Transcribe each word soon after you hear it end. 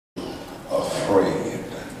afraid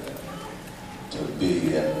to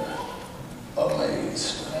be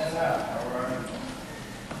amazed.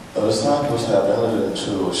 The disciples have entered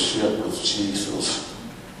into a ship with Jesus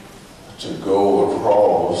to go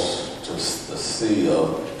across to the Sea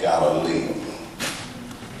of Galilee.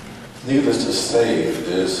 Needless to say,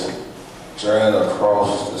 this journey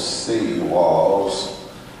across the sea was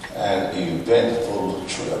an eventful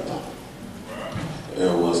trip.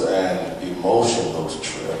 It was an emotional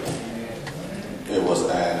trip. It was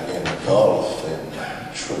an engulfing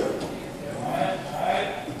trip.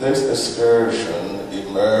 This excursion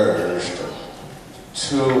emerged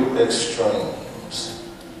two extremes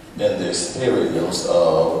in the experience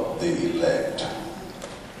of the elect.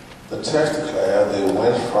 The text declared they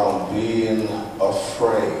went from being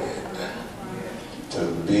afraid to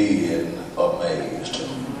being amazed.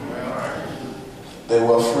 They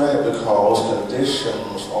were afraid because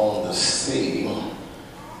conditions on the sea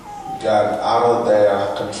got out of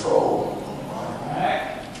their control.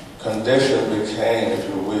 Conditions became, if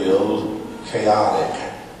you will, chaotic,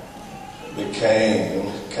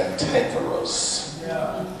 became cantankerous,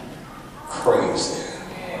 crazy.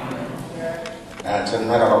 And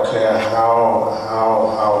tonight, I don't care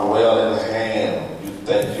how well in hand you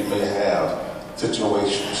think you may have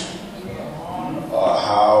situations, or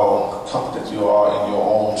how confident you are in your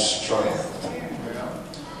own strength,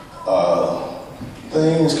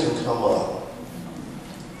 things can come up.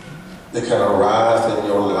 They can arise in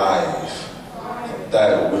your life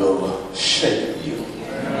that will shake you.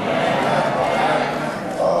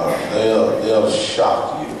 They'll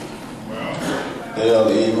shock you.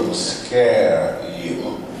 They'll even scare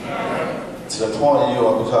you to the point you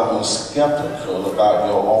are becoming skeptical about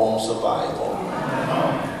your own survival.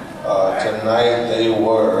 Tonight they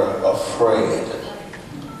were afraid,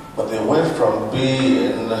 but they went from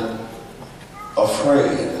being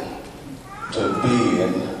afraid to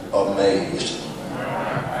being amazed.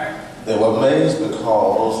 They were amazed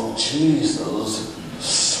because Jesus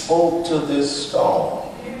spoke to this storm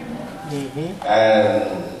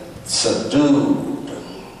and subdued,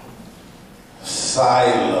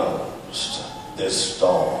 silenced this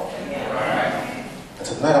storm. And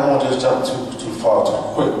tonight I won't just jump too far too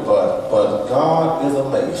quick, but God is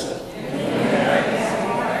amazing.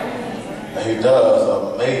 And He does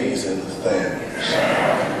amazing things.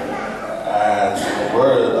 And the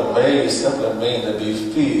word amazed simply means to be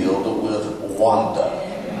filled with wonder.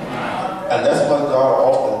 And that's what God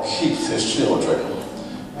often keeps His children,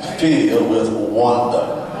 filled with wonder.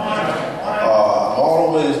 I'm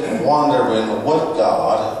always wondering what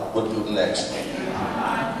God would do next.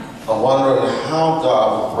 I'm wondering how God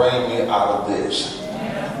would bring me out of this.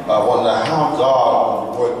 I wonder how God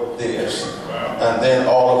would work this. And then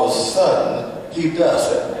all of a sudden, He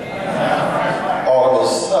does it. All of a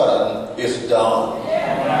sudden, it's done.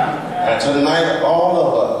 And tonight, all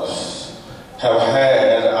of us have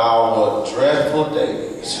had our dreadful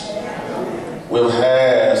days. We've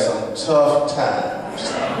had some tough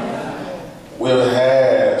times. We've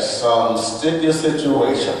had some sticky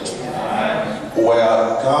situations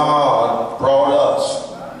where God brought us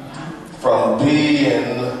from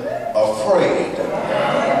being afraid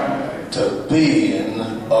to being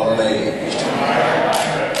amazed.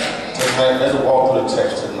 Tonight, let's walk through the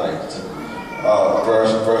text tonight.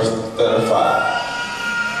 Verse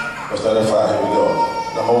 35. Verse 35, here we go.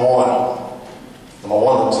 Number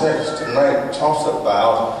one, the text tonight talks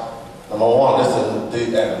about, number one, this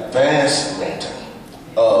is the advancement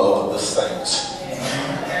of the saints.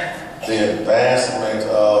 The advancement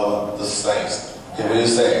of the saints. Here it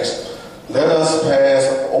says, let us pass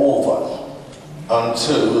over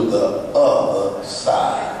unto the other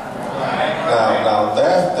side. Now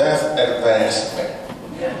that's advancement.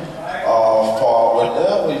 For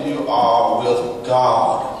whenever you are with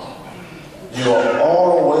God, you are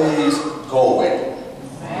always going.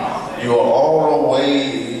 You are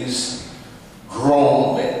always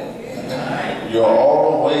growing. You are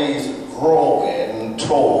always growing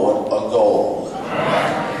toward a goal.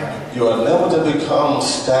 You are never to become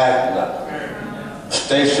stagnant,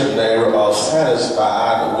 stationary, or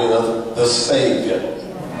satisfied with the Savior.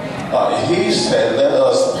 He said, let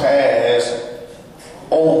us pass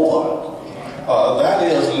over. That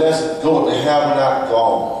is, let's go what we have not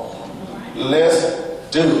gone. Let's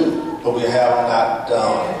do what we have not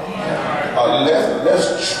done.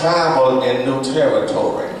 Let's travel in new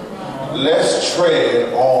territory. Let's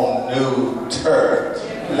tread on new turf.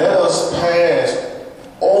 Let us pass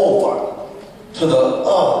over to the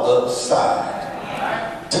other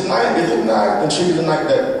side. Tonight is the night, and she's the night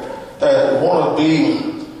that want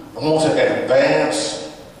to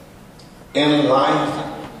advance in life.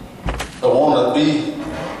 I want to be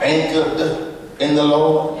anchored in the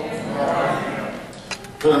Lord.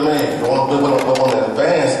 Good man. We want to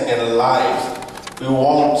advance in life. We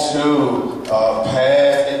want to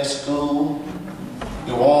pass in school.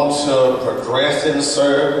 We want to progress in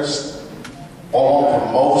service. We want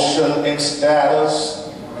promotion in status.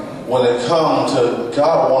 When it comes to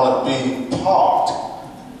God, want to be part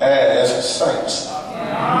as saints.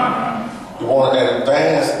 We want to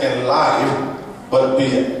advance in life, but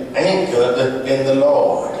be anchored in the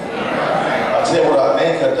Lord. I'll tell you what an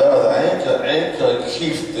anchor does. An anchor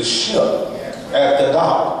keeps the ship at the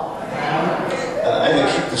dock. An anchor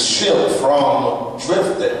keeps the ship from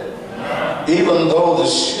drifting. Even though the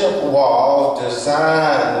ship was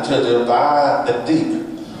designed to divide the deep,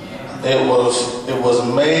 it was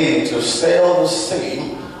made to sail the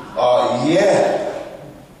sea, yet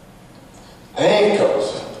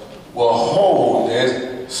anchors will hold it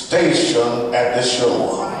stationed at the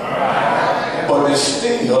shore, but it's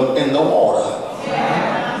still in the water.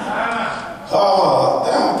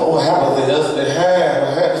 What happens is it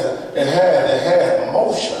has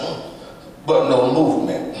motion, but no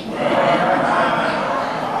movement.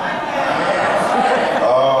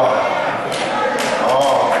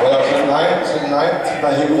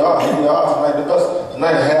 Tonight, here we are tonight, because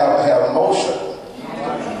tonight have motion,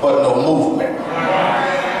 but no movement.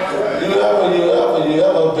 You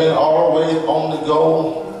ever been always on the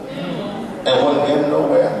go and wasn't getting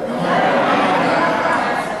nowhere?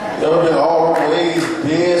 You ever been always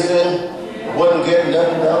busy, wasn't getting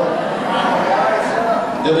nothing done?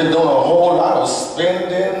 You ever been doing a whole lot of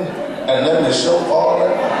spending and nothing to show for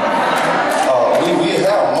it? We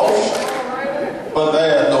have motion, but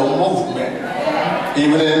there's no movement.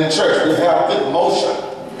 Even in church, we have good motion,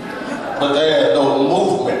 but there's no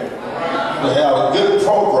movement. We have good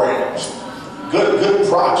programs, good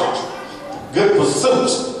projects, good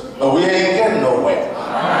pursuits, but we ain't getting nowhere.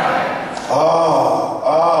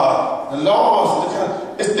 The Lord,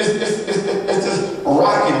 it's this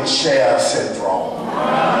rocking chair syndrome.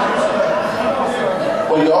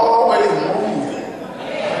 Well, you're always moving,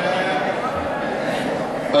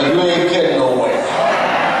 but you ain't getting nowhere.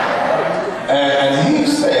 And he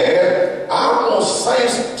said, I want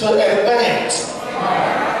saints to advance.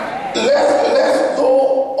 Let's go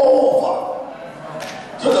over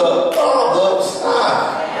to the other side.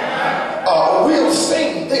 We've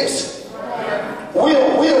seen this.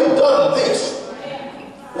 We've done this.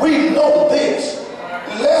 We know this.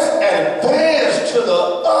 Let's advance to the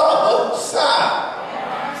other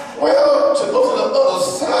side. Well, to go to the other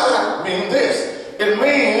side means this. It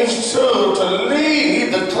means to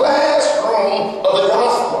leave the classroom of the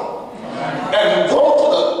gospel and go to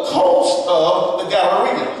the coast of the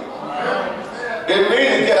Galileans. It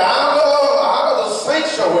means to get out of the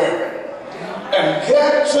sanctuary and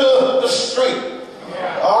get to the street.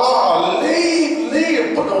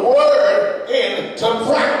 Leave, put the word into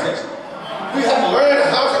practice. We have to learn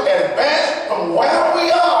how to advance from where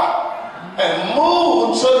we are and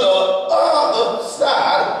move to the other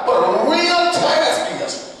side. But a real task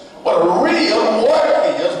is, what a real work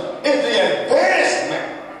is the advancement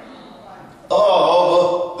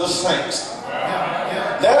of the saints.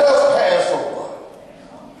 Let us pass over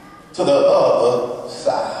to the other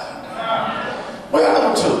side. Well,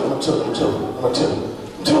 number two.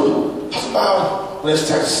 Talks about, when it's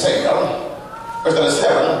text sail, verse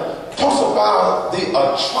 7, talks about the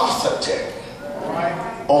atrocity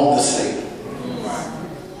on the sea.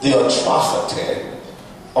 The atrocity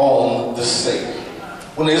on the sea.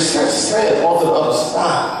 When they set sail on the other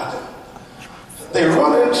side, they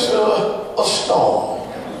run into a storm.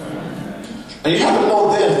 And you have to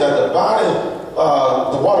know this, that the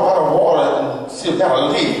water body of water in the Sea of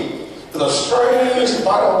Galilee is a strange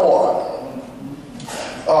body of water.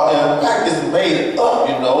 In fact, it's made up,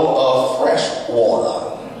 of fresh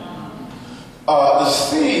water. The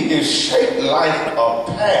sea is shaped like a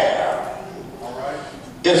pear.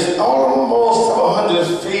 It's almost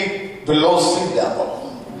 700 feet below sea level,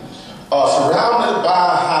 surrounded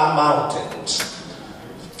by high mountains,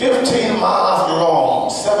 15 miles long,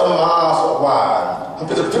 7 miles wide,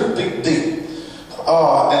 50 feet deep,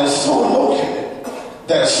 and it's so located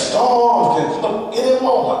that storms can come up any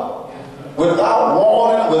moment without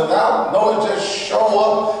warning, without knowing, just show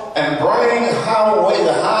up and bring highway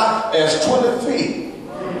the high as 20 feet.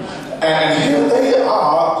 And here they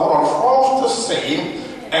are going to cross the sea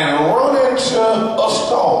and run into a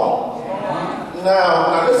storm.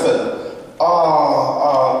 Now listen,